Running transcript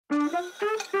Alright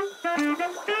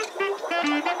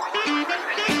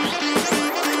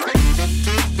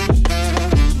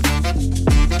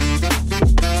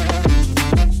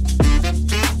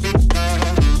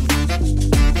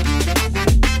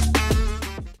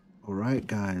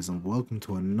guys, and welcome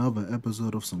to another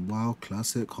episode of some WoW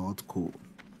Classic Hardcore.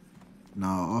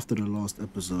 Now, after the last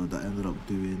episode, I ended up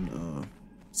doing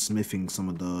smithing some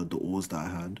of the ores that I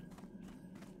had.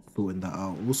 Sorting that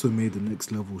out. Also made the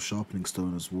next level sharpening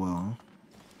stone as well.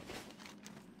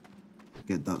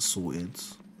 Get that sorted.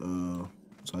 So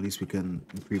at least we can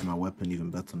improve my weapon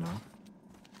even better now.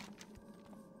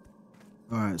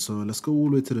 Alright, so let's go all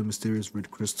the way to the mysterious red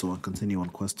crystal and continue on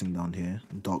questing down here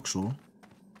in Darkshore.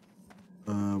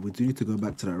 We do need to go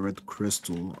back to that red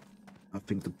crystal. I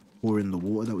think to pour in the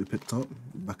water that we picked up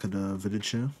back at the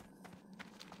village here.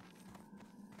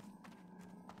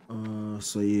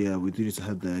 So yeah, we do need to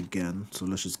head there again. So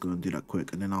let's just go and do that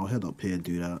quick, and then I'll head up here and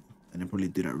do that, and then probably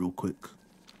do that real quick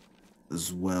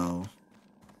as well.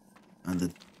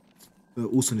 And we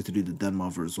also need to do the Den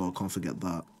Mother as well. Can't forget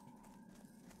that.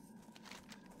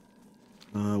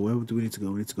 Where do we need to go?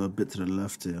 We need to go a bit to the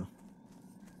left here.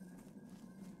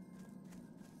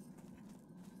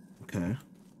 Okay.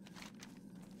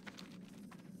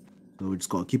 So we just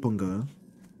gotta keep on going.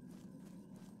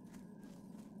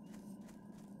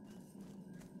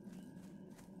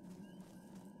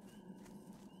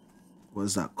 What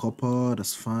is that? Copper?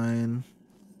 That's fine.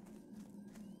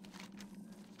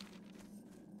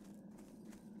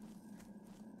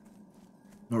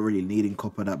 Not really needing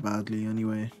copper that badly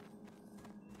anyway.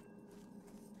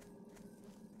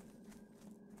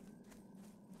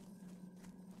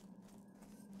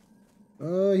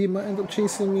 He might end up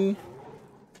chasing me. I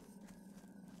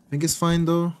think it's fine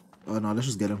though. Oh no, let's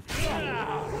just get him.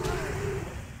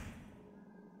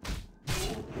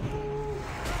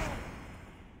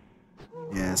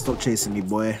 Yeah, stop chasing me,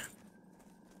 boy.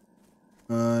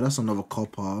 That's another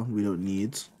copper we don't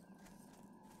need.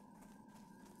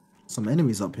 Some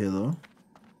enemies up here though.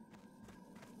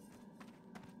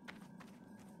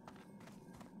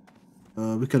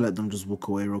 We can let them just walk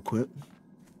away real quick.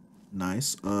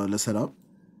 Nice. Let's head up.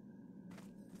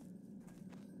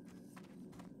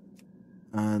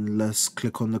 And let's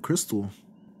click on the crystal.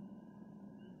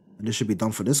 And this should be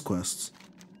done for this quest.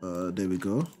 There we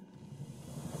go.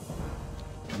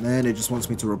 And then it just wants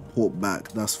me to report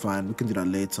back. That's fine. We can do that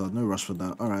later. No rush for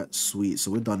that. Alright, sweet.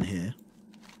 So we're done here.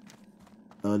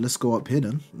 Let's go up here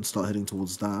then and start heading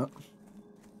towards that.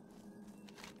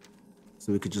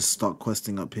 So we could just start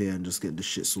questing up here and just get this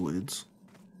shit sorted.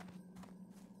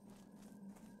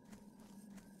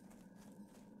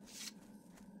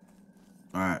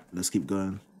 Alright, let's keep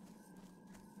going.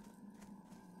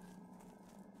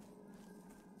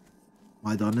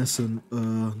 My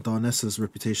Darnessa's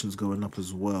reputation is going up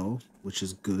as well, which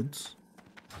is good.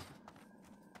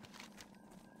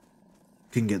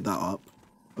 Can get that up.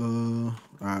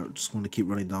 Alright, just want to keep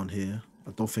running down here.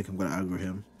 I don't think I'm going to aggro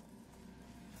him.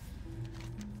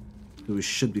 So we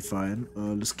should be fine.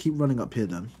 Let's keep running up here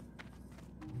then.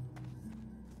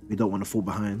 We don't want to fall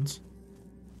behind.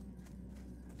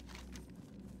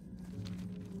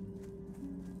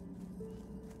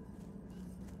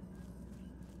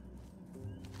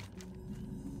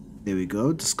 There we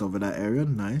go, discover that area,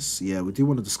 nice. Yeah, we do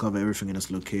want to discover everything in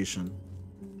this location.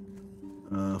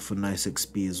 For nice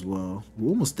XP as well. We're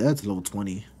almost there to level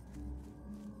 20.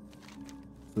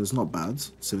 So it's not bad,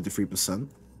 73%.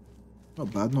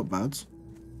 Not bad, not bad.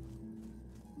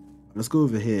 Let's go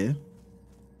over here.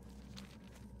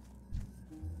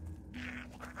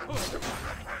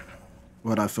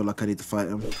 Why do I feel like I need to fight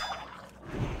him?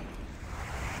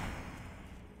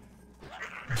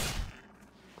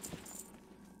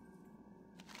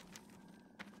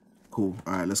 Cool.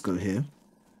 Alright, let's go here.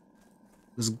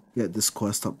 Let's get this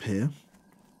quest up here.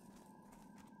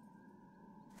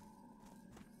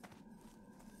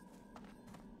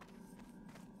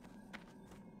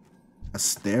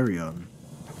 Asterion.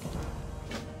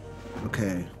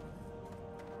 Okay.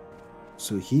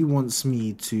 So he wants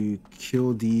me to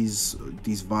kill these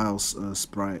vile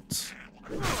sprites.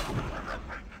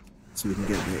 So we can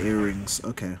get the earrings.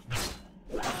 Okay.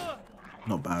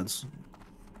 Not bad.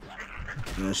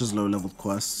 Yeah, it's just low-level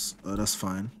quests. That's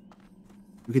fine.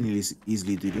 We can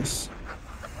easily do this.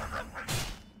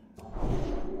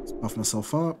 Let's buff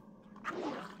myself up.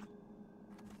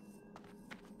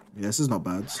 Yeah, this is not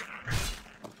bad.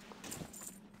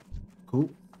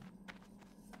 Cool.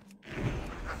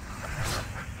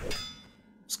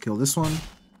 Let's kill this one.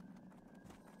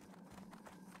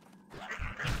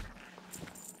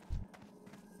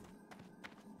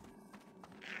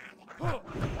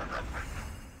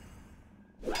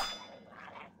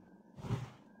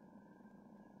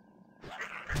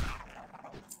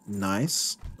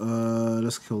 Nice.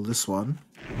 Let's kill this one.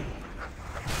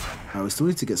 Alright, we still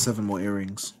need to get 7 more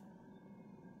earrings.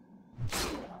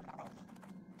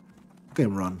 Okay,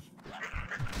 run.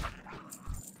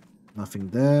 Nothing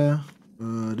there.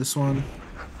 This one.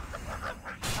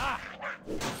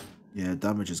 Yeah,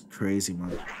 damage is crazy,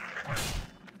 man.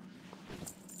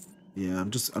 Yeah,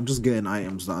 I'm just getting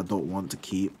items that I don't want to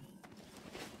keep,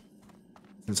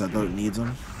 since I don't need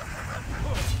them.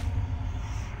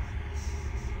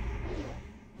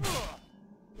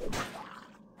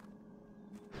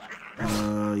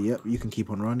 Yep, you can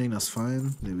keep on running, that's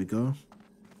fine. There we go.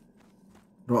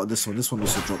 Right, this one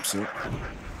also drops it.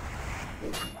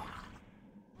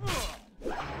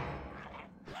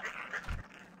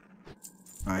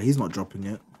 Alright, he's not dropping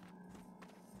it.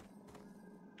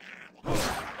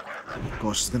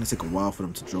 Gosh, it's gonna take a while for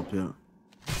them to drop it.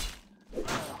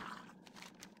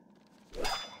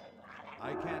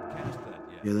 I can't cast that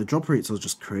yet. Yeah, the drop rates are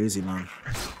just crazy, man.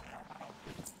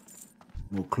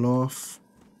 More cloth.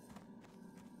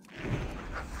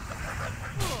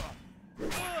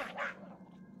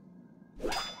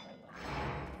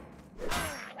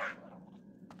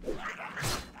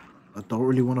 I don't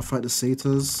really want to fight the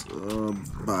satyrs,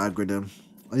 but I aggro them.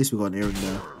 At least we got an earring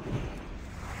there.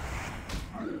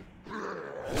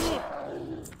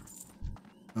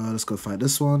 Let's go fight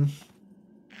this one.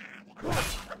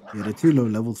 Yeah, they're too low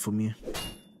leveled for me.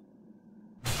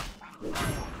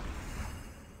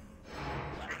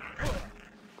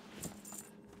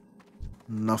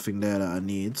 Nothing there that I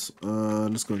need.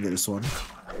 Let's go and get this one.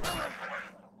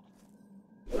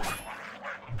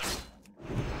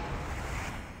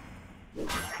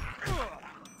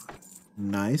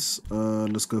 Nice.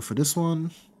 Let's go for this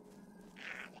one.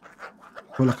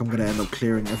 I feel like I'm gonna end up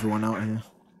clearing everyone out here.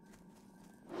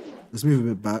 Let's move a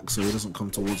bit back so he doesn't come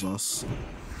towards us.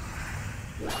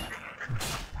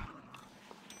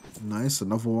 Nice,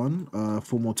 another one.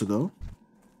 4 more to go.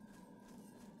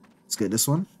 Let's get this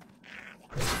one.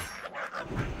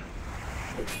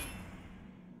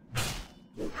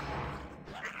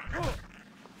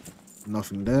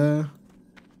 Nothing there.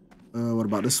 What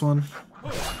about this one?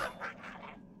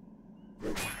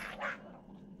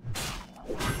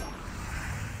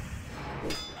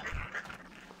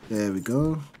 There we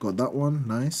go. Got that one.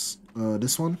 Nice.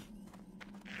 This one.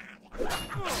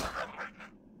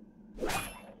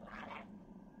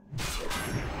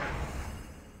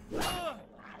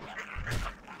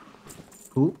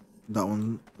 Cool. That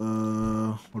one.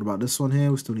 What about this one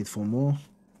here? We still need 4 more.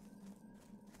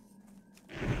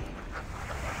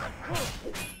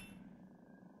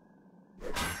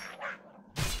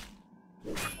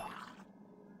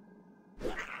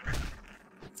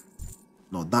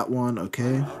 Not that one.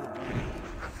 Okay.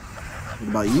 What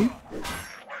about you?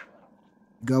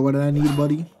 Got what I need,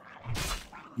 buddy?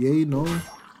 Yay, no.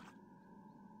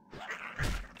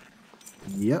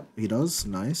 Yep, he does.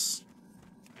 Nice.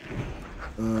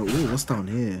 Ooh, what's down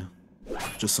here?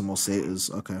 Just some more satyrs.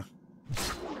 Okay.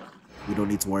 We don't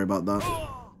need to worry about that.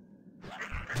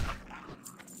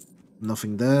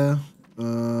 Nothing there.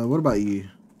 What about you?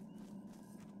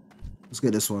 Let's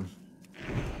get this one.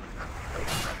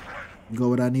 You got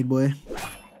what I need, boy?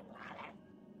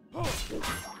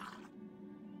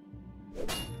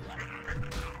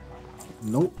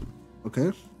 Nope.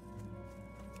 Okay.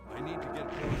 I need to get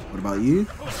closer. What about you?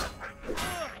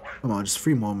 Come on, just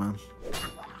 3 more, man.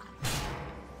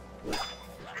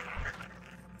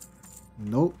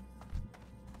 Nope.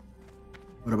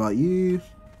 What about you?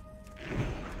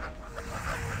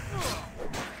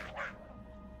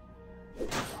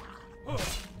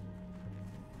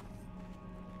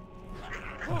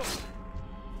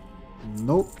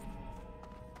 Nope.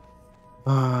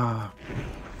 Ah.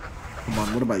 Come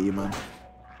on, what about you, man?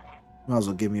 Might as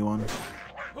well give me one.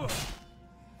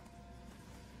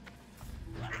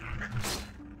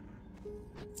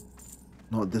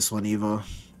 Not this one either.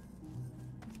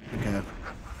 Okay.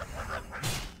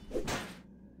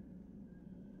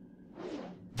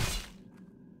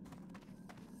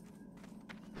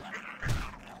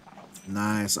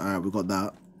 Nice. Alright, we got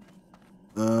that.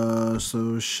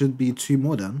 So should be 2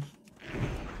 more then.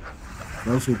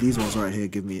 Hopefully these ones right here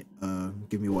give me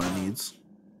what I need.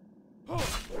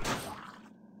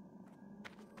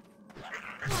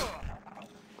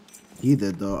 He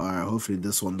did though. Alright, hopefully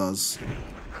this one does.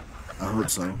 I hope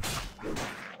so.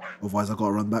 Otherwise I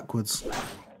gotta run backwards.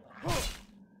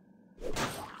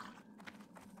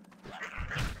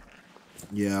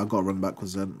 Yeah, I gotta run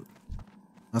backwards then.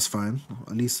 That's fine.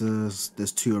 At least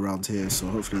there's 2 around here, so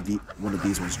hopefully one of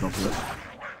these ones drop it.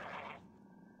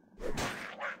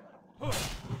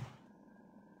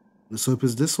 Let's hope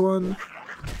it's this one.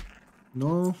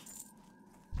 No.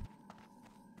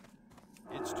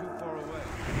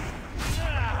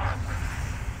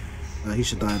 He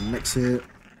should die in the next hit.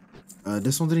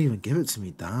 This one didn't even give it to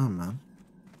me. Damn, man.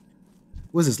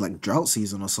 What is this, like drought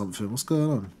season or something? What's going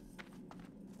on?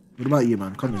 What about you,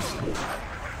 man? Come here.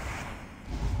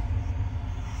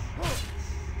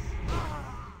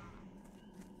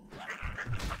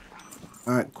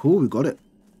 Alright, cool. We got it.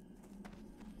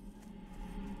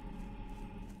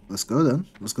 Let's go then.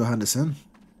 Let's go hand this in.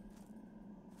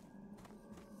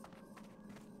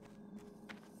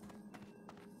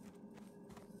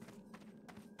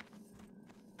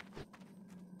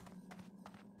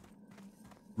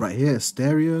 Right here,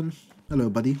 Asterion. Hello,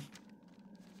 buddy.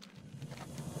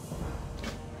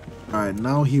 Alright,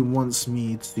 now he wants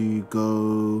me to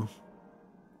go...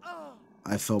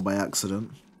 I fell by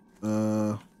accident.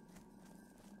 Not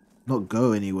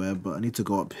go anywhere, but I need to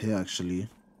go up here, actually.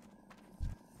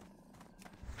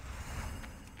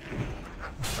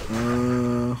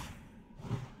 I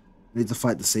need to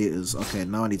fight the satyrs. Okay,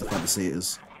 now I need to fight the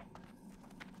satyrs.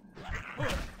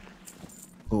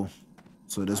 Cool.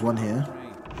 So there's one here.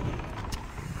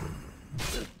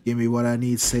 Give me what I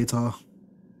need, satyr.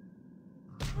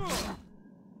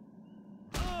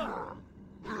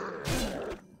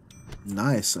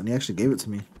 Nice, and he actually gave it to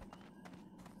me.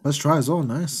 First try as well,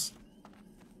 nice.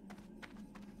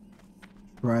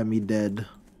 Try me dead.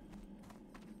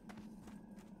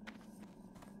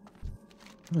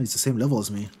 Oh, he's the same level as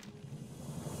me.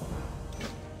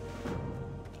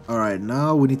 Alright,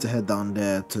 now we need to head down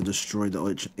there to destroy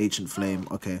the ancient flame.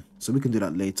 Okay, so we can do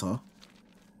that later.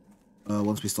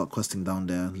 Once we start questing down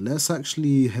there. Let's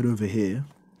actually head over here.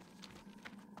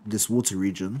 This water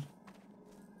region.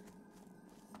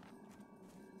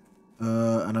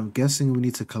 And I'm guessing we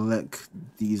need to collect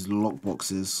these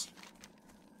lockboxes.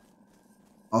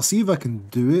 I'll see if I can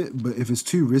do it, but if it's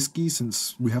too risky,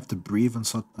 since we have to breathe and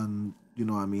so, and you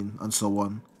know what I mean, and so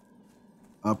on,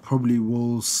 I probably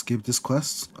will skip this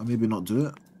quest, or maybe not do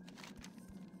it.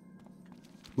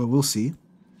 Well, we'll see.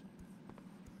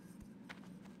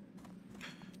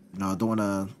 No, I don't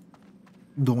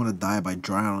wanna die by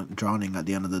drowning at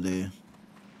the end of the day.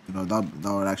 You know, that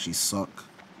would actually suck.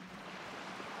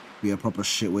 Be a proper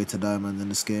shit way to die, man, in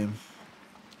this game.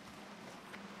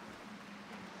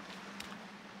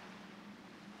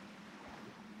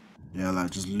 Yeah, like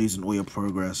just losing all your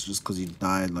progress just because you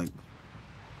died, like,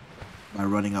 by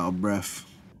running out of breath.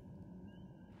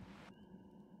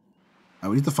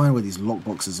 We need to find where these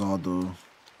lockboxes are, though.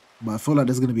 But I feel like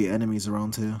there's gonna be enemies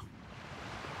around here.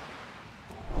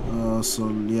 So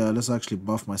yeah, let's actually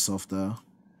buff myself there.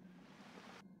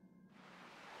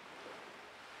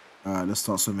 Alright, let's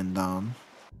start swimming down.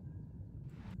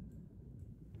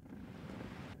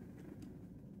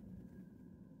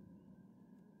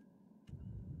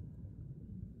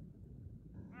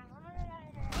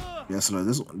 Yeah, so like,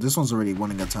 this one's already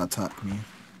wanting to attack me.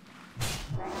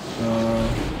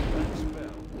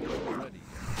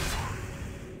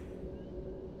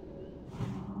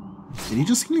 Did he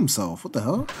just heal himself? What the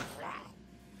hell?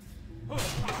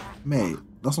 Mate,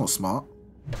 that's not smart.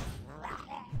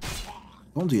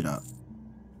 Don't do that.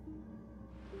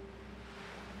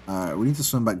 Alright, we need to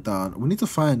swim back down. We need to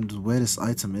find where this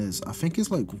item is. I think it's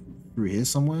like through here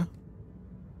somewhere.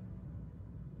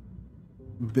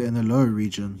 A bit in the lower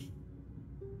region.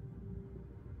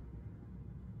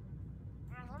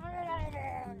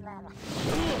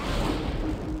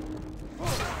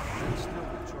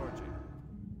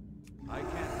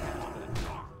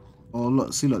 Oh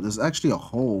look, see look, there's actually a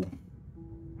hole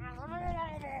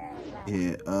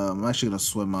here. I'm actually gonna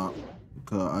swim out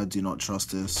because I do not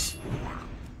trust this.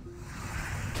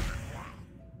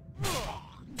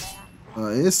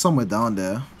 It is somewhere down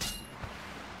there.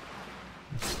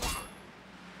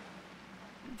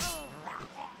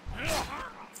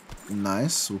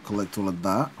 Nice, we'll collect all of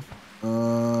that.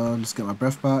 Let's get my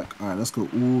breath back. Alright, let's go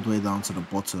all the way down to the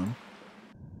bottom.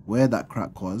 Where that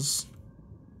crack was.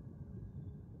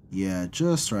 Yeah,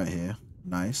 just right here.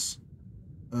 Nice.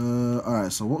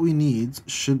 Alright, so what we need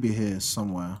should be here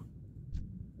somewhere.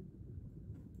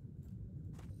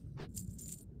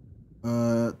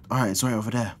 Alright, it's right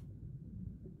over there.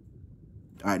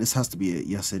 Alright, this has to be it.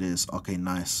 Yes, it is. Okay,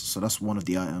 nice. So that's one of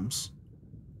the items.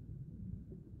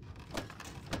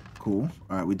 Cool.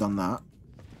 Alright, we done that.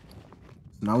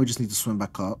 So now we just need to swim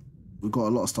back up. We've got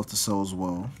a lot of stuff to sell as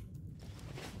well.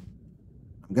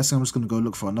 I'm guessing I'm just gonna go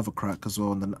look for another crack as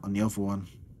well on the other one.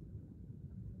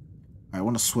 I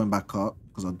want to swim back up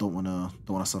because I don't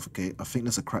wanna suffocate. I think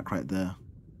there's a crack right there.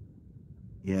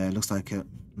 Yeah, it looks like it.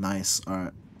 Nice. All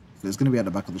right, so it's gonna be at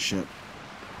the back of the ship,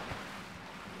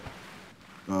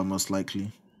 most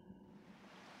likely.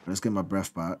 Let's get my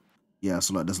breath back. Yeah,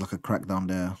 so like there's like a crack down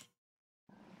there.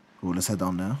 Cool. Let's head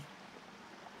down there.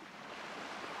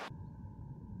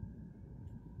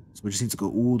 So we just need to go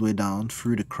all the way down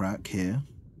through the crack here.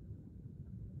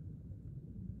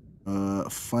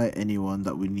 Fight anyone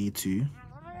that we need to.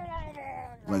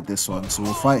 Like this one. So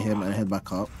we'll fight him and head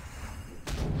back up.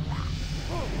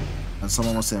 And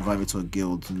someone wants to invite me to a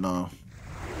guild. No.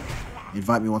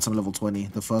 Invite me once I'm level 20.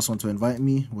 The first one to invite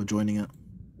me, we're joining it.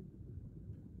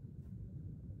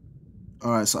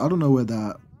 Alright, so I don't know where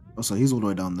that... Oh, so he's all the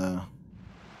way down there.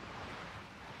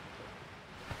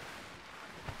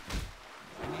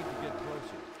 I need to get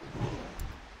closer.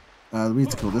 We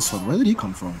need to kill this one. Where did he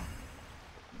come from?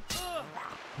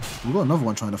 We got another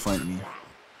one trying to fight me.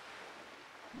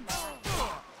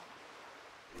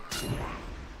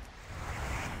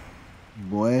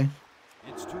 Boy.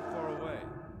 It's too far away.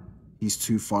 He's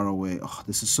too far away. Oh,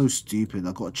 this is so stupid.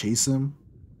 I gotta chase him.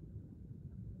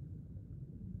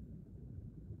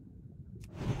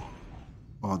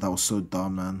 Oh, that was so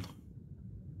dumb, man.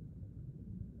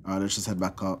 Alright, let's just head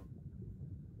back up.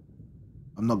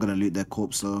 I'm not gonna loot their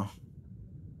corpse though.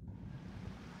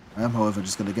 I am, however,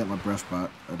 just gonna get my breath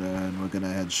back, and then we're gonna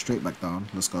head straight back down.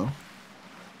 Let's go.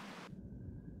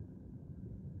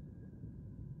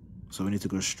 So we need to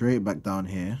go straight back down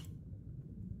here.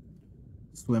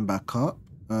 Swim back up,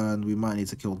 and we might need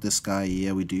to kill this guy.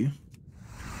 Yeah, we do.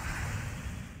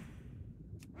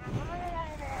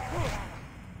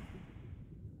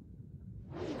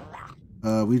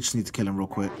 We just need to kill him real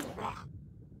quick.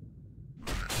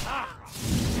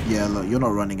 Yeah, look, you're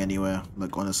not running anywhere,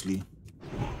 like, honestly.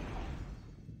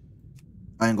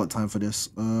 I ain't got time for this.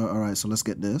 Alright, so let's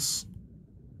get this.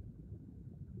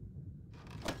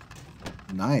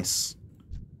 Nice.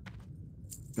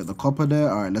 Get the copper there.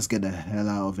 Alright, let's get the hell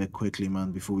out of it quickly,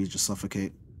 man, before we just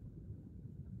suffocate.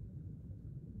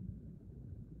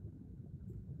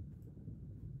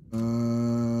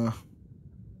 Swim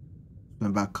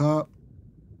back up.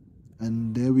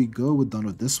 And there we go, we're done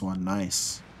with this one.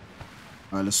 Nice.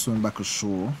 Alright, let's swim back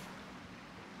ashore.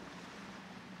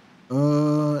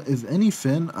 If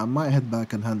anything, I might head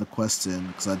back and hand the quest in,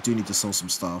 because I do need to sell some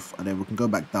stuff, and then we can go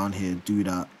back down here, do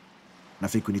that. And I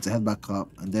think we need to head back up,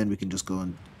 and then we can just go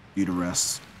and do the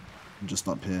rest. And just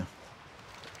up here.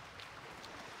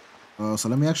 So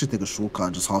let me actually take a shortcut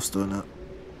and just half-stone it.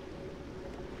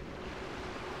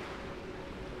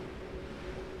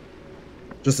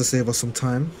 Just to save us some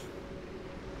time.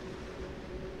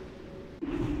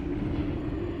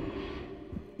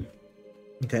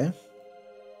 Okay.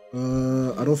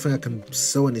 I don't think I can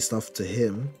sell any stuff to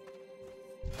him.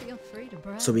 Feel free to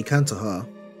browse. So we can to her.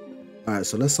 Alright,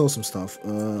 so let's sell some stuff.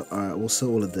 Alright, we'll sell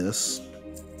all of this.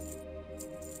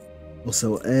 We'll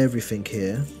sell everything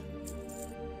here.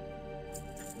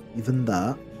 Even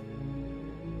that.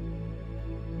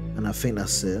 And I think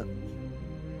that's it.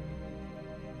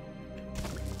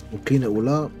 We'll clean it all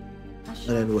up.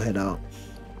 And then we'll head out.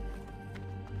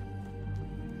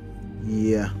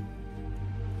 Yeah.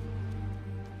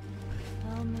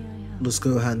 How may I help? Let's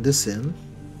go hand this in.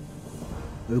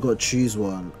 We've got to choose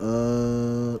one.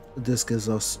 This gives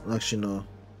us... Actually, no.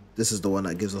 This is the one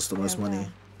that gives us the most money.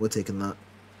 We're taking that.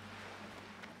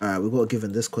 Alright, we've got to give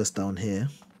him this quest down here.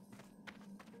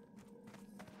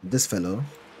 This fellow.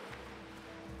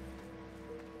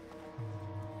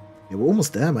 Yeah, we're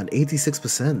almost there, man.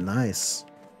 86%. Nice.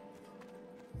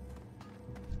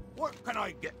 What can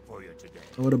I get for you today?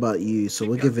 What about you? So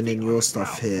we're giving in your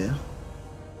stuff here.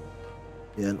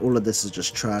 Yeah, and all of this is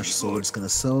just trash, so we're just gonna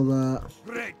sell that.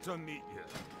 Great to meet you.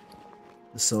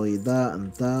 Sell you that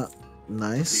and that. See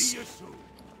Nice. you soon.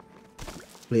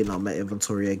 Clean out my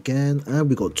inventory again. And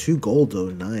we got 2 gold though.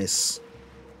 Nice.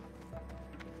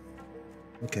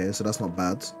 Okay, so that's not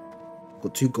bad.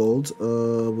 Got 2 gold.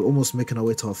 We're almost making our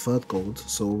way to our 3rd gold.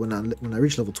 So when I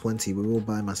reach level 20, we will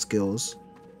buy my skills.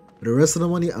 For the rest of the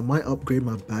money, I might upgrade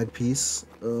my bag piece,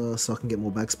 so I can get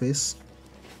more bag space.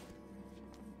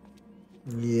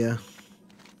 Yeah.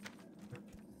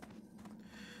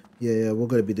 Yeah, we're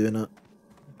gonna be doing that.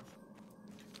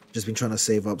 Just been trying to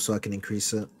save up so I can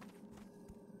increase it.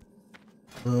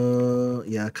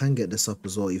 Yeah, I can get this up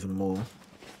as well even more,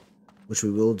 which we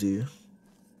will do.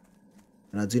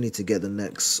 And I do need to get the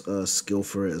next skill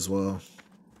for it as well,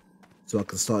 so I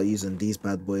can start using these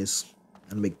bad boys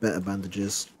and make better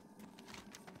bandages.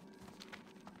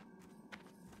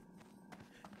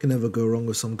 Can never go wrong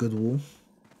with some good wool.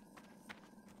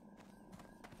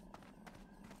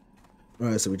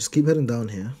 Alright, so we just keep heading down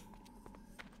here.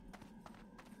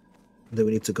 Then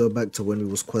we need to go back to when we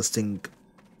was questing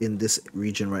in this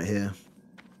region right here.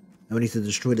 And we need to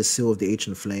destroy the seal of the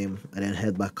ancient flame and then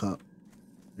head back up.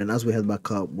 And as we head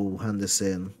back up, we'll hand this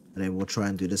in and then we'll try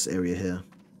and do this area here.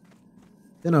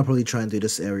 Then I'll probably try and do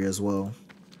this area as well.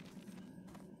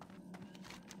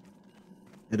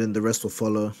 and then the rest will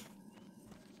follow.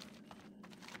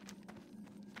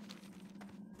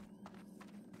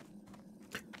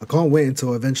 I can't wait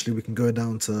until eventually we can go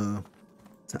down to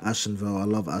Ashenvale. I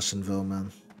love Ashenvale,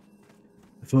 man.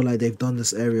 I feel like they've done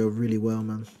this area really well,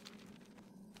 man.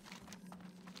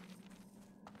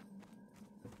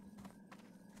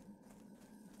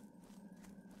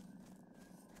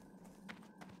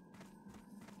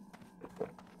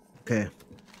 Okay.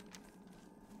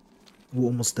 We're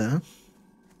almost there.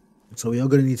 So we are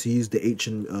going to need to use the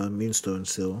ancient moonstone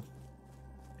seal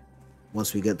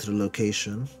once we get to the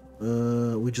location.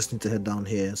 We just need to head down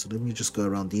here. So let me just go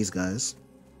around these guys.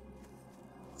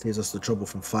 Saves us the trouble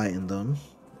from fighting them.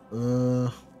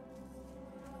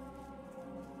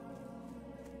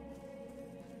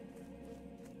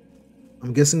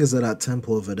 I'm guessing it's at that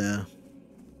temple over there.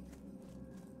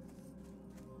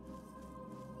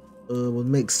 Would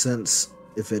make sense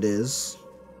if it is.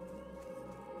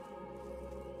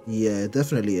 Yeah, it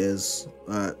definitely is.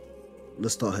 Alright,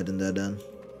 let's start heading there then.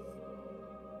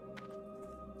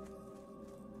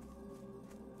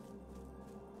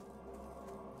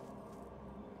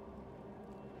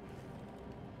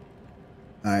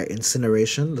 Alright,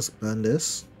 incineration. Let's burn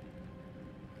this.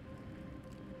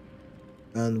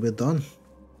 And we're done.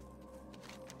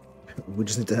 We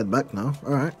just need to head back now.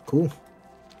 Alright, cool.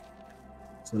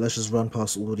 So let's just run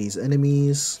past all these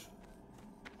enemies.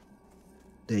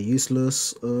 They're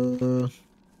useless.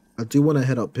 I do want to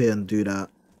head up here and do that.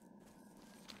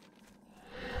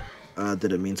 I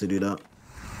didn't mean to do that.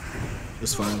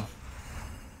 It's fine.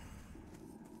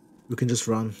 We can just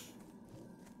run.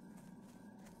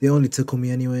 They only tickle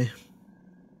me anyway.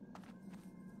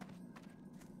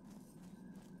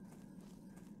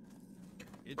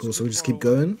 Cool, so we just keep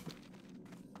going.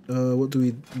 What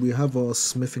do we have our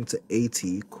smithing to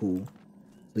 80. Cool.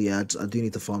 So yeah, I do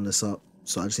need to farm this up.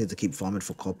 So I just need to keep farming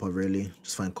for copper, really.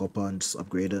 Just find copper and just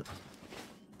upgrade it.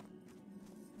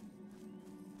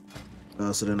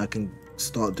 So then I can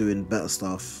start doing better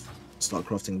stuff. Start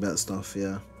crafting better stuff,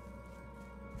 yeah.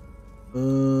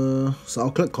 So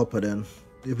I'll collect copper then.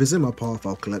 If it's in my path,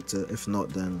 I'll collect it. If not,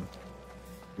 then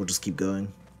we'll just keep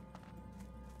going.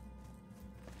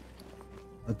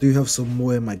 I do have some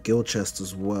more in my guild chest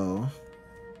as well.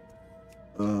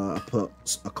 I put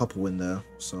a couple in there,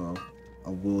 so I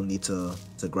will need to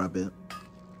grab it.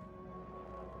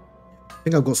 I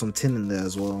think I've got some tin in there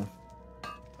as well.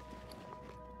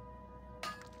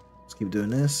 Let's keep doing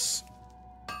this.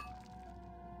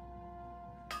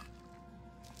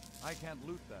 I can't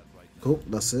loot that right now. Cool,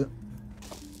 that's it.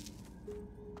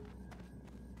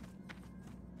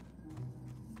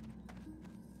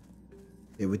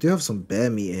 Yeah, we do have some bear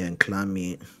meat here and clam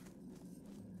meat.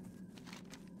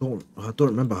 I don't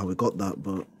remember how we got that,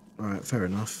 but alright, fair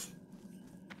enough.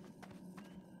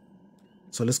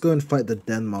 So let's go and fight the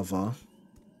Den Mother.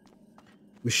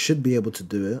 We should be able to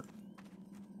do it.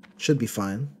 Should be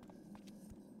fine.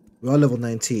 We are level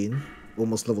 19,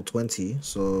 almost level 20,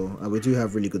 so we do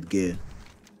have really good gear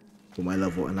for my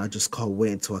level, and I just can't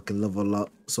wait until I can level up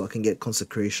so I can get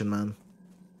consecration, man.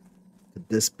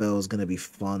 This spell is gonna be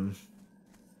fun.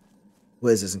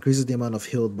 What is this? Increases the amount of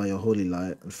healed by your holy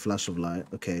light and flash of light.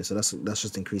 Okay, so that's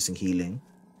just increasing healing.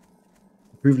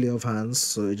 Improve lay of hands,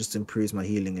 so it just improves my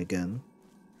healing again.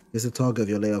 Gives the target of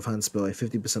your lay of hands spell a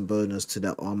 50% bonus to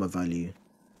their armor value.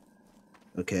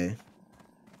 Okay.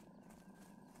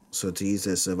 So to use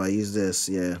this, so if I use this,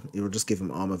 yeah, it will just give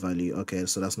him armor value. Okay,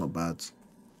 so that's not bad.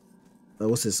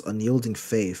 What's this? Unyielding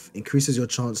faith. Increases your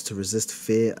chance to resist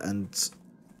fear and...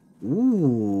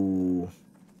 Ooh.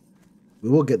 We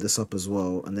will get this up as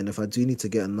well, and then if I do need to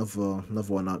get another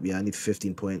one up, yeah, I need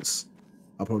 15 points.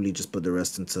 I'll probably just put the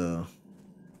rest into,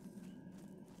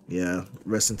 yeah,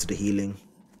 rest into the healing.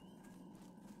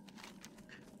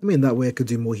 I mean, that way I could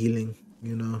do more healing,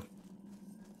 you know.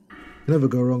 You never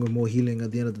go wrong with more healing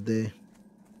at the end of the day.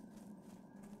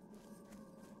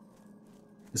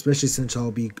 Especially since I'll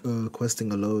be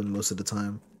questing alone most of the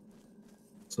time.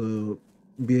 So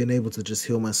being able to just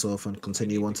heal myself and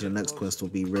continue on to the next quest will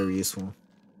be very useful.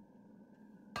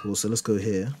 Cool, so let's go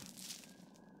here.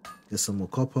 Get some more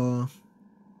copper.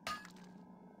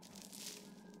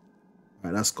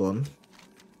 Alright, that's gone.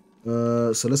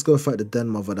 So let's go fight the Den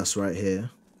Mother that's right here.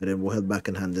 And then we'll head back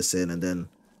and hand this in, and then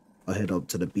I'll head up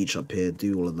to the beach up here,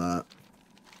 do all of that.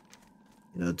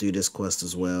 You know, do this quest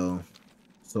as well.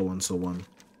 So on, so on.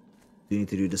 Do need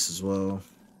to do this as well.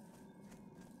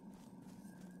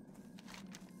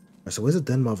 Alright, so where's the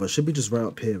Den Mother? It should be just right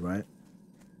up here, right?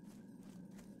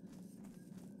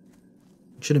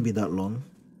 It shouldn't be that long.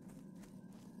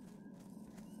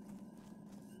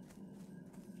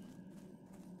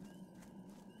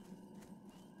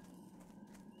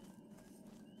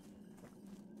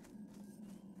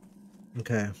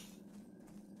 Okay.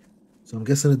 So I'm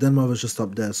guessing the den mother's just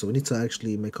up there, so we need to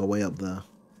actually make our way up there.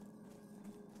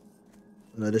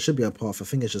 There should be a path. I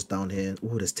think it's just down here.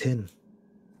 Oh, there's 10.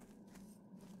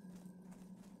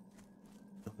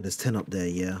 Oh, there's 10 up there,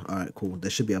 yeah. Alright, cool.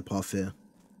 There should be a path here.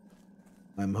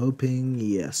 I'm hoping,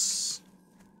 yes.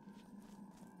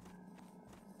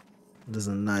 There's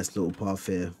a nice little path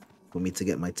here for me to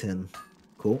get my 10.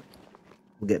 Cool.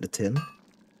 We'll get the 10.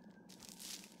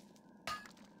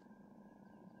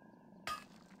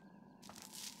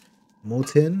 More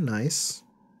 10, nice.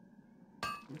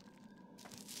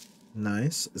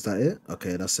 Nice. Is that it?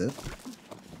 Okay, that's it.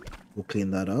 We'll clean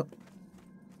that up.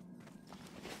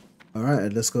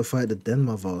 Alright, let's go fight the Den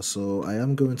Mother. So I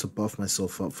am going to buff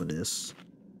myself up for this.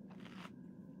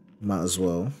 Might as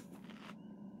well.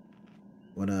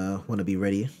 Wanna be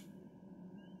ready.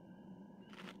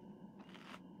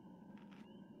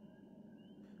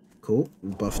 Cool,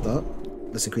 buffed up.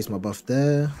 Let's increase my buff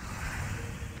there.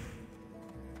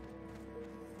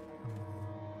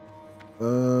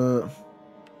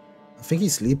 I think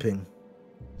he's sleeping.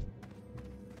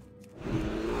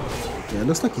 Yeah, it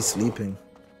looks like he's sleeping.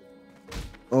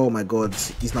 Oh my god,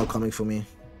 he's now coming for me.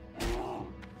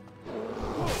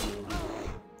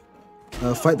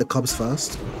 Fight the cubs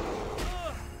first.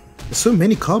 There's so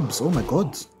many cubs, oh my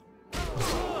god.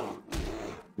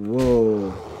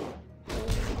 Whoa.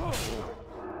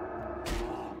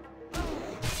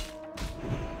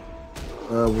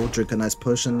 We'll drink a nice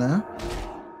potion there.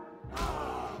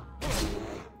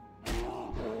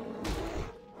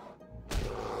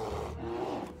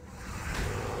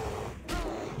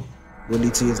 We'll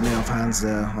need to use Lay of Hands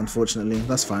there, unfortunately.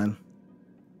 That's fine.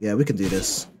 Yeah, we can do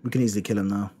this. We can easily kill him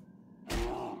now.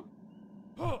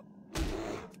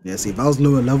 Yeah, see, if I was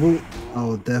lower level, I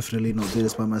would definitely not do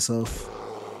this by myself.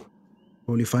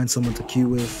 Probably find someone to queue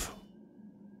with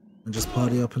and just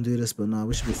party up and do this, but no,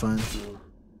 we should be fine.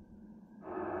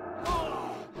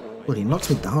 Well, he knocked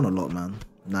me down a lot, man.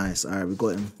 Nice. Alright, we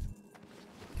got him.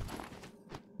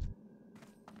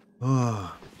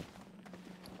 Oh.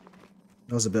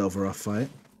 That was a bit of a rough fight.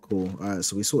 Cool. Alright,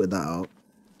 so we sorted that out.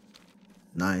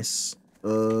 Nice.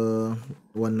 We're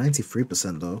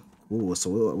 93% though. Ooh, so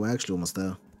we're actually almost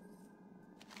there.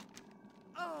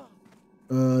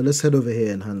 Let's head over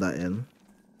here and hand that in.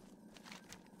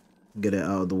 Get it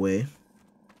out of the way.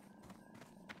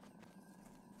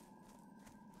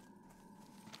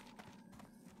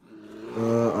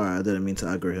 Alright, I didn't mean to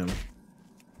aggro him.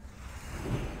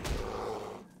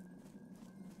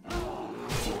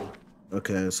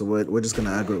 Okay, so we're just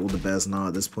gonna aggro all the bears now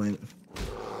at this point.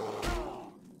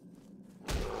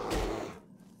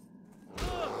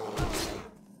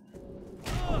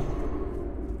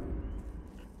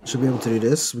 Should be able to do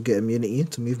this. We get immunity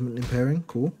to movement impairing.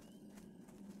 Cool.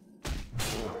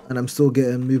 And I'm still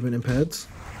getting movement impaired.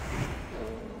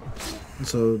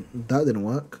 So that didn't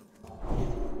work.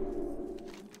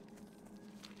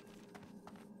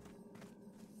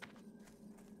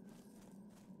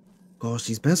 Gosh,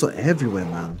 these bears are everywhere,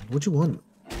 man. What do you want?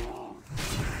 I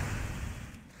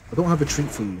don't have a treat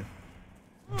for you.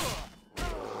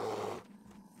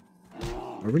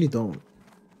 I really don't.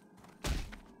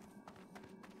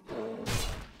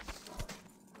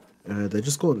 They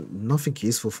just got nothing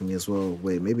useful for me as well.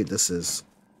 Wait, maybe this is...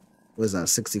 What is that,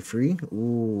 63?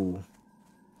 Ooh.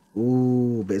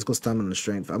 Ooh, but it's got stamina and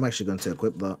strength. I'm actually going to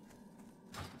equip that.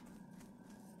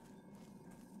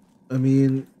 I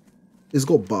mean... It's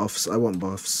got buffs. I want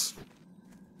buffs.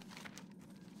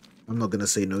 I'm not gonna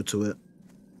say no to it.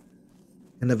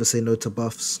 I never say no to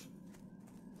buffs.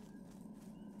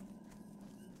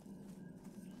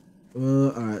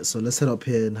 Alright, so let's head up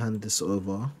here and hand this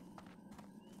over.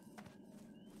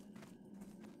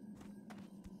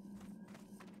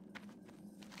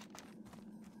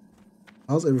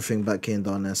 How's everything back here in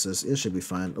Darkness? It should be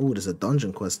fine. Oh, there's a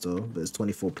dungeon quest though, but it's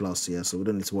 24 plus, yeah, so we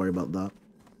don't need to worry about that.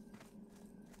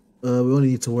 We only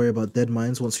need to worry about dead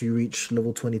mines once we reach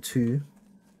level 22.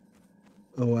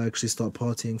 Oh, I actually start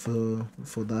partying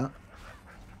for that.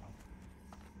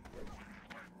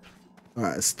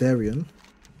 Alright, Asterion.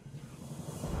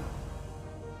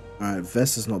 Alright,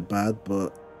 Vest is not bad,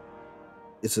 but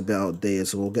it's a bit outdated,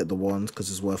 so we'll get the wand because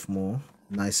it's worth more.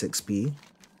 Nice XP.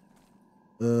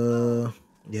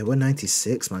 Yeah, we're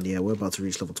 96, man. Yeah, we're about to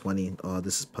reach level 20. Oh,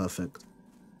 this is perfect.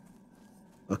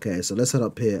 Okay, so let's head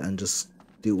up here and just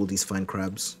do all these fine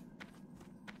crabs.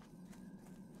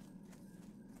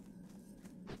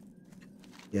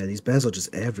 Yeah, these bears are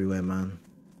just everywhere, man.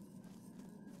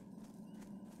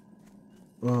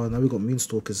 Oh, now we got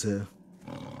Moonstalkers here.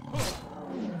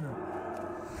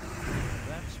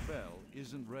 That spell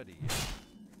isn't ready yet.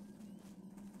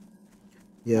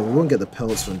 Yeah, we won't get the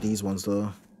pelts from these ones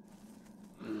though.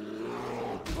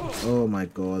 Oh my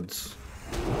god.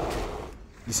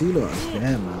 You see, look, I'm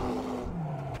there,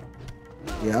 man.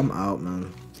 Yeah, I'm out,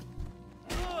 man.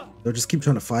 They'll just keep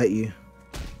trying to fight you.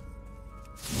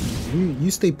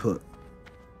 You stay put.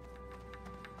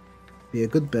 Be a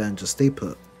good bear and just stay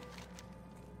put.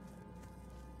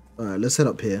 Alright, let's head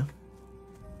up here.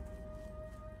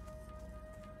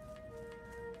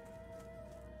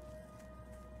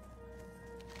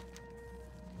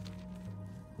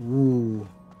 Ooh.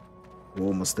 We're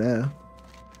almost there.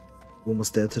 We're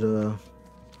almost there to the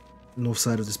north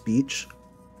side of this beach.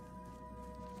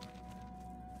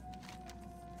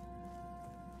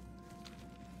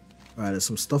 Alright, there's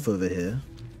some stuff over here.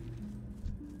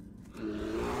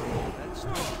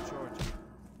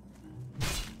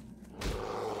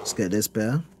 Let's get this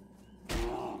bear.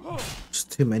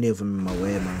 Just too many of them in my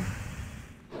way, man.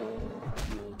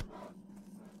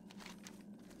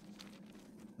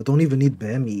 I don't even need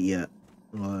bear meat yet.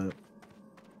 Like,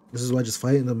 this is why just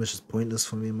fighting them is just pointless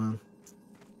for me, man.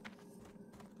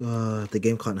 The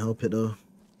game can't help it though.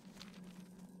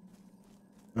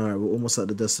 Alright, we're almost at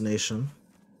the destination.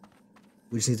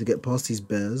 We just need to get past these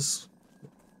bears.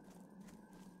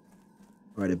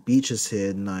 Alright, the beach is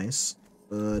here, nice.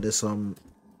 There's some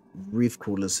reef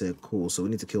crawlers here, cool. So we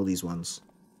need to kill these ones.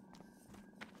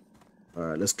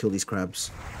 Alright, let's kill these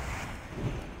crabs.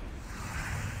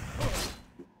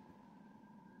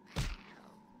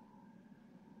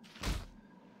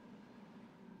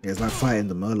 Yeah, it's like fighting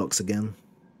the murlocs again.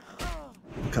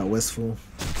 Look at Westfall.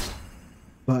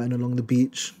 Fighting along the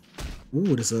beach.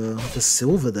 Ooh, there's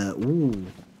silver there. Ooh.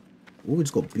 Ooh,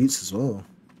 it's got boots as well.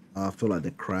 I feel like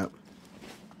they're crap.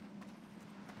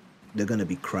 They're gonna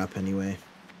be crap anyway.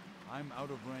 I'm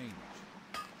out of range.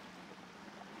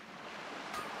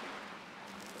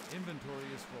 Inventory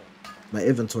is full. My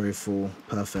inventory full.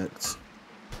 Perfect.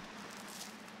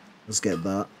 Let's get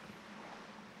that.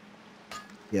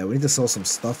 Yeah, we need to sell some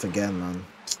stuff again, man.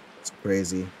 It's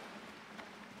crazy.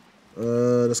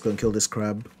 Let's go and kill this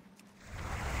crab.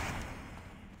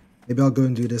 Maybe I'll go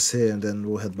and do this here and then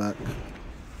we'll head back.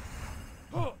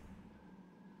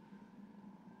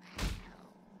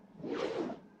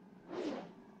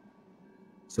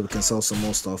 So we can sell some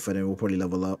more stuff and then we'll probably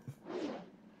level up.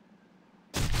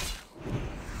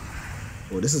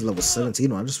 Oh, this is level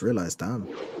 17. I just realized, damn.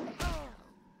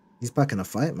 He's back in a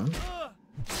fight, man.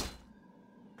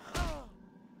 I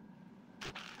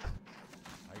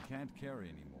can't carry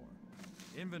anymore.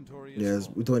 Inventory is Yeah,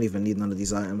 full. we don't even need none of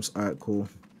these items. Alright, cool.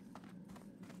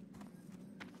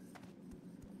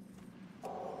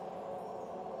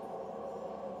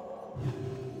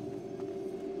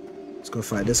 Let's go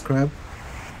fight this crab.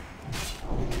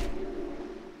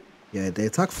 Yeah, they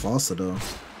attack faster though.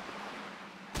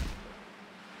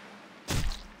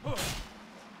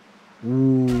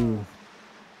 Ooh.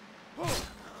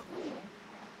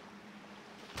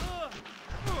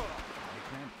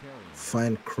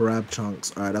 Find crab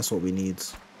chunks. Alright, that's what we need.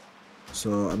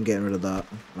 So I'm getting rid of that.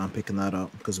 And I'm picking that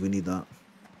up because we need that.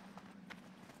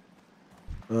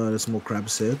 There's more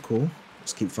crabs here. Cool.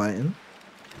 Let's keep fighting.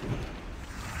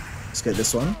 Let's get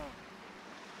this one.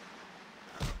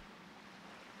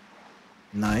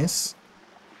 Nice.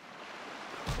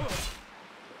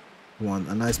 One,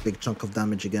 a nice big chunk of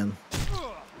damage again.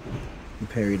 He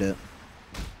parried it.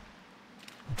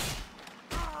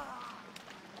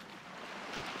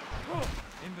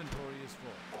 Inventory is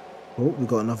full. Oh, we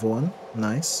got another one.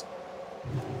 Nice.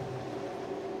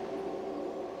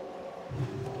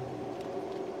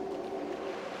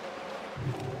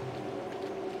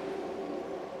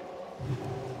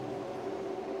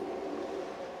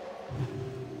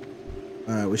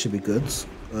 Alright, we should be good.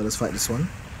 Let's fight this one.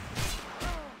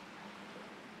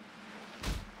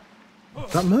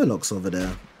 That Murloc's over there.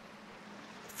 I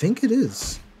think it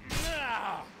is.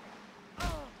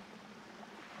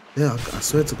 Yeah, I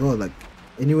swear to God, like,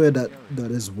 anywhere that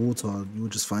is water, you'll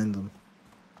just find them.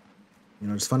 You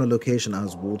know, just find a location that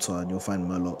has water and you'll find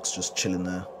Murlocs just chilling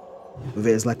there.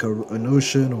 Whether it's like an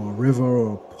ocean or a river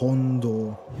or a pond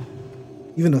or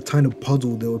even a tiny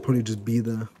puddle, they will probably just be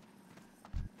there.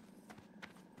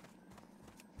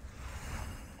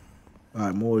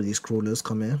 Alright, more of these crawlers,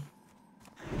 come here.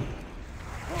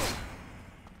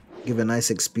 Give a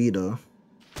nice XP though.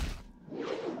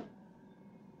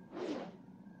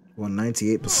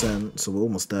 198%, so we're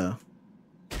almost there.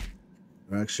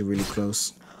 We're actually really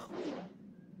close.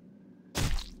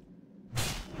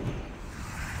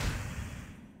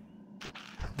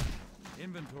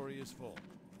 Inventory is full.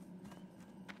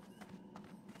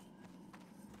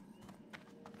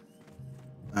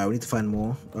 Alright, we need to find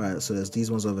more. Alright, so there's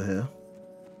these ones over here.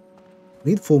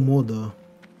 Need 4 more though.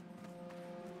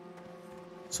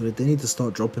 So they need to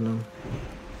start dropping them.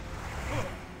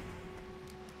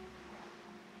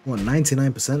 What,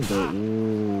 99% though?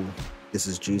 Ooh, this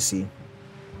is juicy.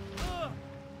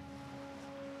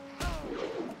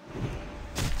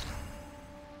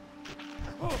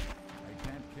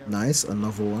 Nice,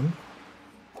 another one.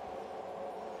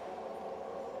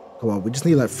 Come on, we just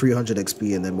need like 300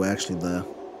 XP and then we're actually there.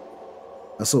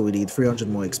 That's all we need, 300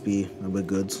 more XP and we're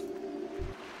good.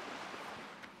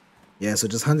 Yeah, so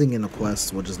just handing in a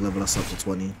quest will just level us up to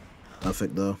 20.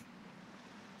 Perfect though.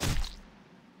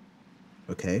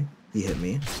 Okay, he hit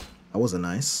me. That wasn't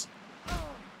nice.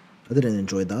 I didn't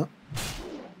enjoy that.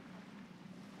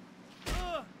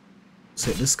 Let's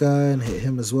hit this guy and hit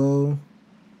him as well.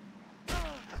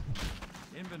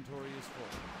 Inventory is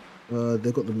full.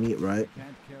 They got the meat right.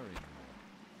 Can't carry anymore.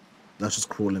 That's just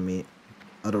crawling meat.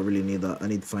 I don't really need that. I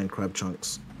need fine crab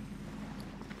chunks.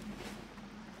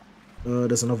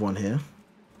 There's another one here.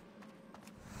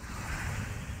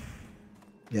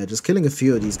 Yeah, just killing a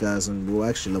few of these guys and we'll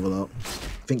actually level up.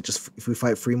 I think just if we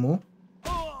fight 3 more,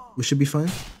 we should be fine.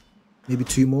 Maybe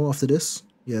 2 more after this.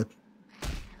 Yeah.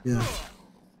 Yeah.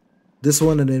 This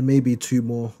one and then maybe 2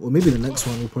 more. Or maybe the next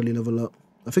one will probably level up.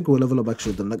 I think we'll level up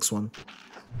actually the next one.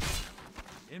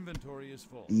 Inventory is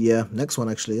full. Yeah, next one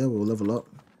actually. Yeah, we'll level up.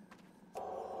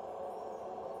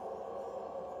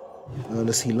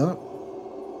 Let's heal up.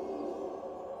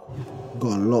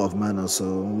 Got a lot of mana,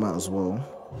 so we might as well.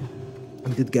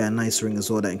 We did get a nice ring as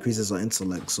well that increases our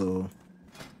intellect, so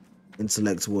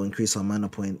intellect will increase our mana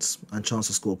points and chance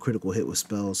to score a critical hit with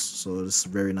spells, so this is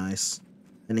very nice.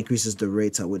 And increases the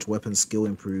rate at which weapon skill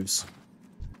improves.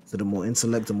 So the more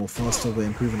intellect, the more faster we're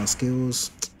improving our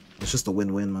skills. It's just a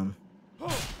win-win, man.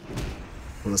 Well,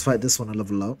 let's fight this one and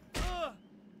level up.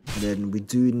 And then we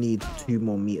do need 2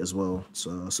 more meat as well,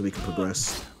 so we can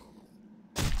progress.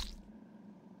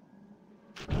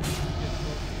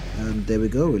 And there we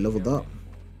go, we leveled up.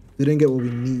 Didn't get what we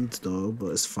need though,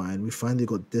 but it's fine. We finally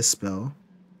got this spell.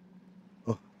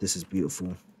 Oh, this is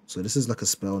beautiful. So this is like a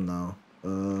spell now.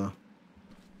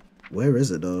 Where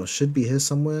is it though? Should be here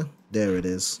somewhere. There it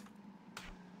is.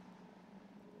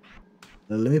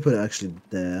 Let me put it actually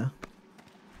there.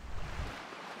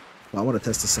 I want to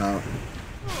test this out.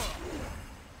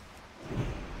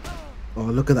 Oh,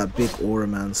 look at that big aura,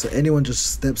 man. So anyone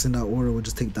just steps in that aura will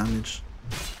just take damage.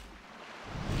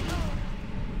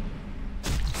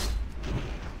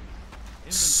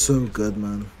 So good,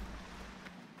 man.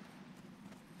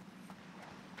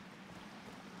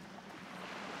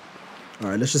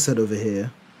 Alright, let's just head over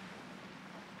here.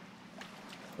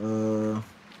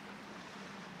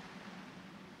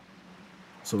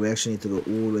 So we actually need to go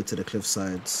all the way to the cliff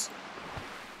sides.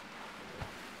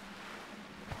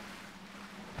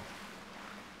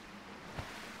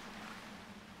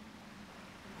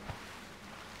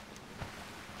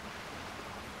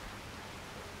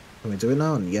 Can we do it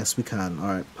now? Yes, we can.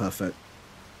 Alright, perfect.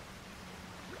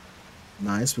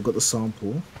 Nice, we got the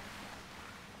sample.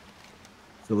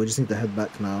 So we just need to head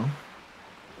back now.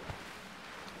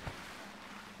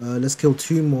 Let's kill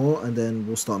 2 more and then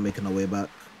we'll start making our way back.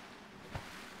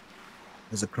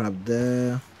 There's a crab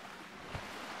there.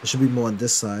 There should be more on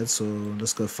this side, so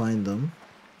let's go find them.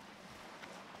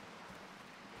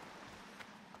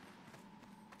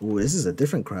 Oh, this is a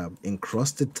different crab.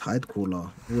 Encrusted tide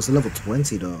crawler. It was a level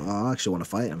 20 though. Oh, I actually want to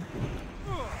fight him.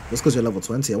 Just because you're level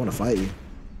 20, I want to fight you.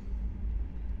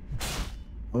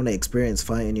 I want to experience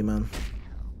fighting you, man.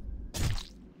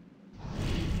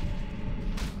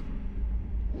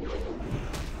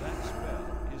 That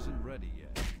spell isn't ready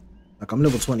yet. Like, I'm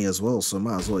level 20 as well, so I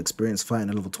might as well experience fighting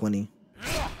at level 20.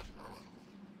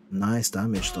 Nice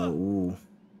damage though. Ooh.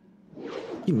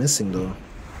 Keep missing though.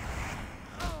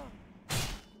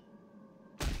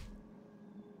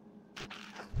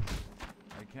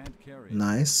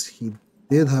 Nice. He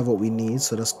did have what we need,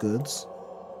 so that's good.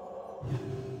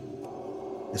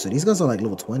 Yeah, so these guys are like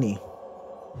level 20.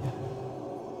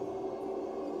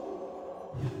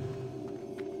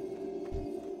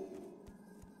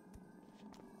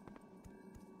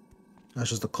 That's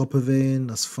just a copper vein.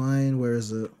 That's fine. Where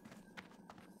is it?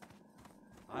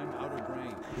 I'm out of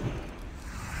range.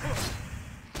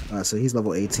 Alright, so he's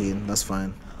level 18. That's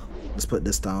fine. Let's put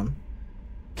this down.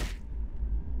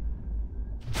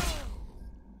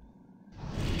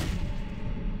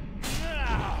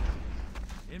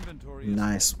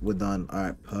 Nice, we're done.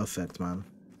 Alright, perfect, man.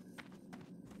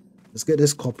 Let's get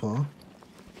this copper.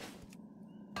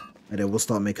 And then we'll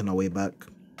start making our way back.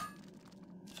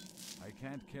 I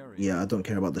can't carry. Yeah, I don't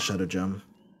care about the shadow gem.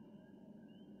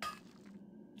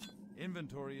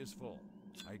 Inventory is full.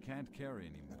 I can't carry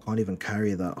anymore. Can't even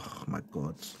carry that. Oh my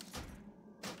god.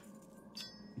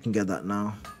 You can get that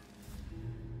now.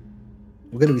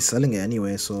 We're gonna be selling it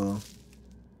anyway, so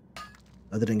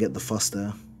I didn't get the fuss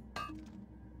there.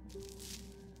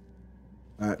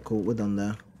 Alright, cool, we're done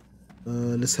there.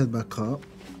 Let's head back up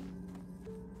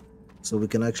so we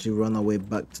can actually run our way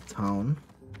back to town.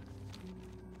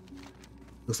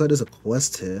 Looks like there's a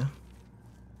quest here.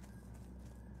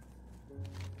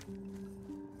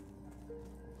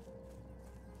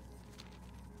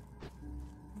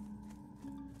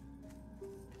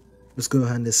 Let's go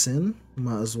hand this in,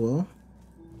 might as well.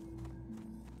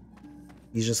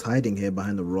 He's just hiding here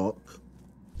behind the rock.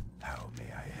 How may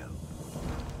I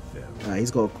help? He's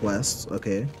got a quest,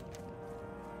 okay.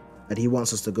 And he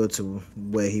wants us to go to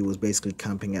where he was basically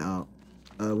camping it out.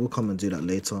 We'll come and do that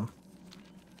later.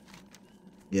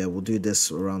 Yeah, we'll do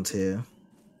this around here.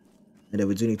 And then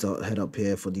we do need to head up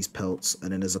here for these pelts.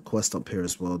 And then there's a quest up here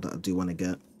as well that I do want to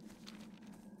get.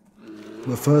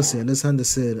 But first, yeah, let's hand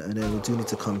this in, and then we do need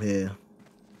to come here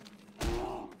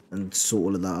and sort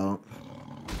all of that out.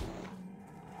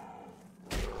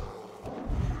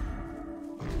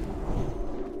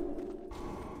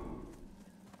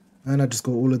 And I just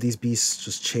got all of these beasts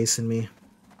just chasing me,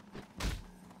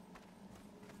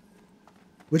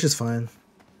 which is fine.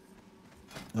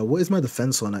 What is my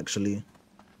defense on actually?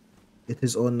 It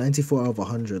is on 94 out of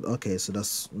 100. Okay, so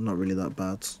that's not really that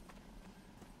bad.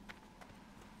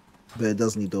 But it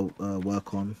does need to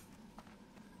work on.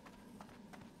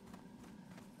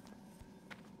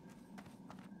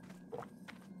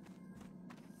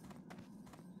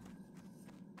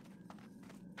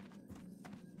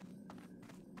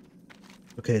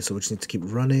 Okay, so we just need to keep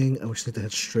running and we just need to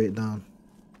head straight down.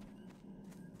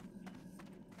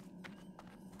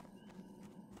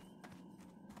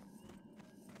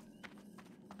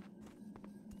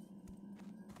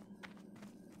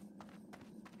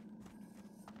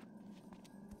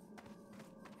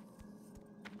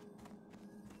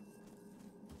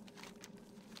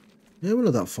 Yeah, we're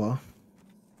not that far.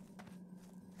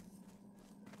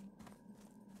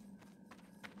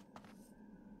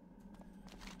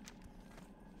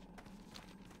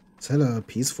 It's hella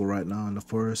peaceful right now in the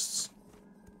forests.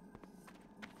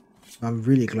 I'm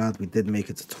really glad we did make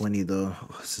it to 20 though.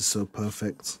 Oh, this is so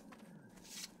perfect.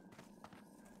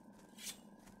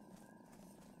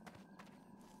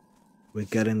 We're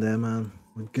getting there, man.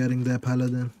 We're getting there,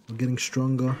 Paladin. We're getting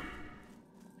stronger.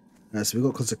 Alright, so we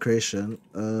got consecration.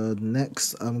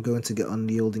 Next, I'm going to get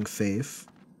unyielding faith.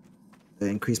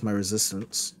 Increase my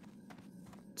resistance.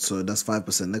 So that's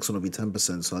 5%. Next one will be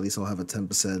 10%. So at least I'll have a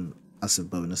 10% passive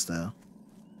bonus there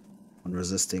on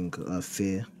resisting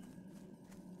fear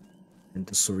and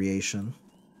disorientation.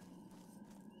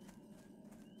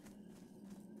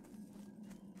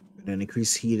 And then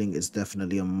increased healing is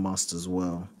definitely a must as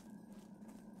well.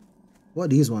 What are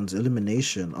these ones?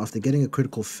 Illumination. After getting a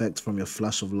critical effect from your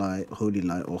flash of light, holy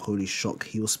light, or holy shock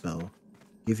heal spell,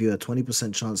 give you a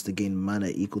 20% chance to gain mana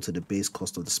equal to the base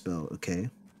cost of the spell. Okay.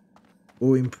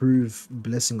 Or improve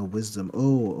blessing of wisdom.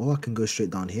 Oh, I can go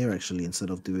straight down here actually instead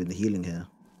of doing the healing here.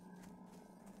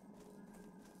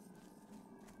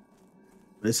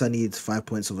 This I need 5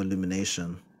 points of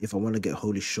illumination if I want to get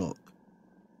holy shock.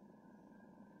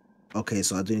 Okay,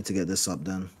 so I do need to get this up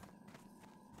then.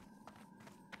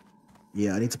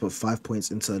 Yeah, I need to put 5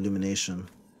 points into illumination.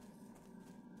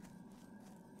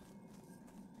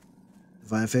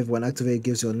 Divine Favor, when activated,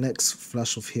 gives your next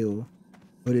flash of heal,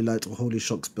 holy light or holy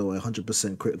shock spell a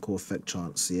 100% critical effect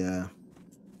chance. Yeah.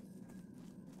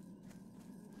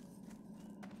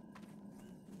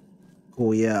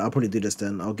 Cool, yeah, I'll probably do this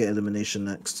then. I'll get illumination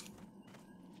next.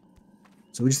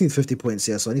 So we just need 50 points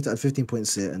here. So I need to add 15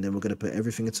 points here, and then we're going to put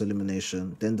everything into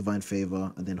illumination, then divine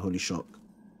favor, and then holy shock.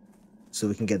 So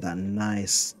we can get that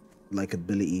nice, like,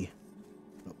 ability.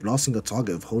 Blasting a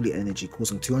target of holy energy,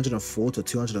 causing 204 to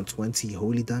 220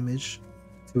 holy damage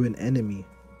to an enemy.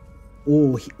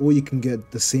 Or you can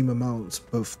get the same amount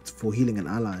both for healing an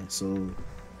ally. So,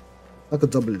 like a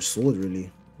double-edged sword, really.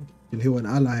 You can heal an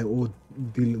ally or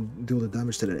deal the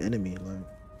damage to the enemy. Like,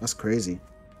 that's crazy.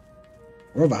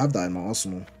 I'd rather have that in my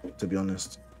arsenal, to be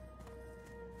honest.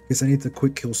 In case I need to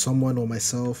quick kill someone or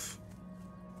myself.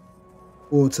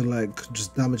 Or to, like,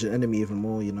 just damage an enemy even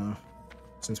more, you know.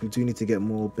 Since we do need to get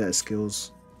more better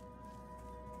skills.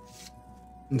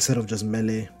 Instead of just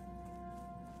melee.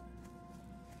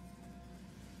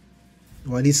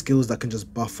 Well, I need skills that can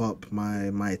just buff up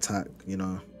my attack, you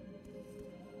know.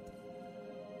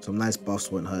 Some nice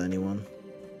buffs won't hurt anyone.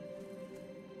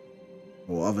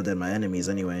 Or other than my enemies,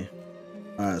 anyway.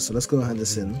 Alright, so let's go hand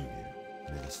this in.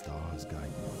 May the stars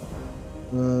guide you.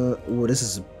 Oh, this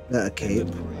is a better cape.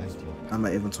 And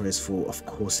my inventory is full. Of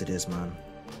course it is, man.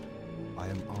 I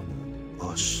am honored.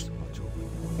 Gosh.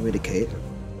 Give me the cape.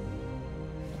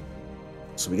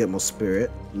 So we get more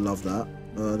spirit. Love that.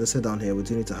 Let's head down here. We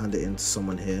do need to hand it in to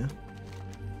someone here.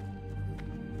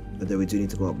 But then we do need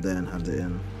to go up there and hand it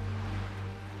in.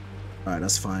 Alright,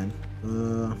 that's fine.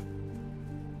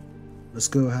 Let's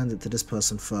go hand it to this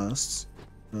person first.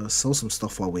 Sell some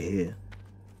stuff while we're here.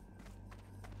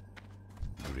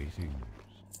 Greetings.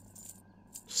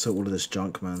 Sell all of this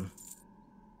junk, man.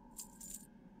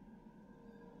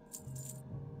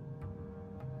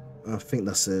 I think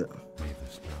that's it. May the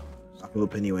stars. I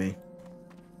hope anyway.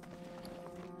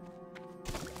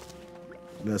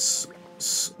 Let's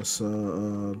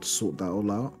sort that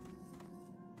all out.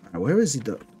 Where is he?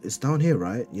 It's down here,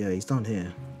 right? Yeah, he's down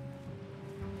here.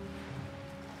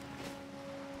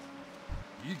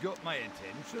 You got my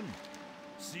attention.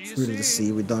 See you It's really to soon.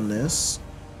 see we've done this.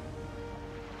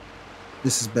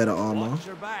 This is better armor. Watch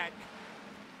your back.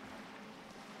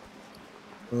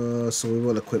 So we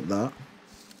will equip that.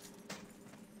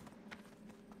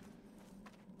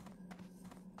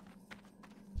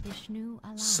 Vishnu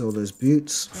allows. So those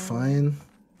boots, fine.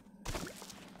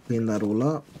 Clean that all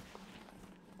up.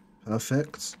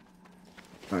 Perfect.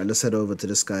 Alright, let's head over to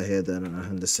this guy here then and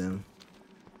hand this in.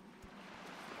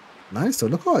 Nice, so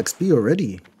look how XP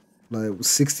already. Like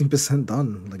 16%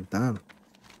 done. Like damn.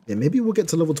 Yeah, maybe we'll get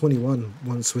to level 21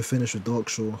 once we're finished with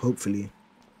Darkshore, hopefully.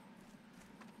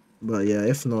 But yeah,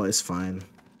 if not, it's fine.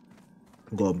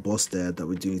 We've got a boss there that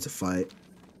we do need to fight.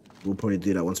 We'll probably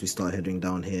do that once we start heading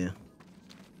down here.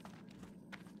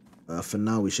 For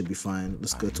now, we should be fine.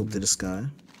 Let's go talk to this guy.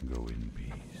 Go in peace.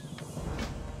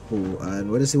 Cool, and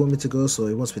where does he want me to go? So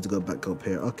he wants me to go back up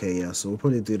here. Okay, yeah, so we'll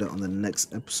probably do that on the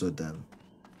next episode then.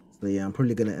 So yeah, I'm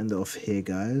probably gonna end it off here,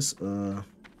 guys.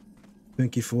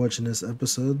 Thank you for watching this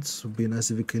episode. It would be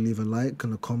nice if you could leave a like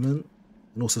and a comment,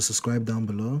 and also subscribe down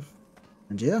below.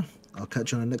 And yeah, I'll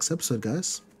catch you on the next episode,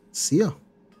 guys. See ya.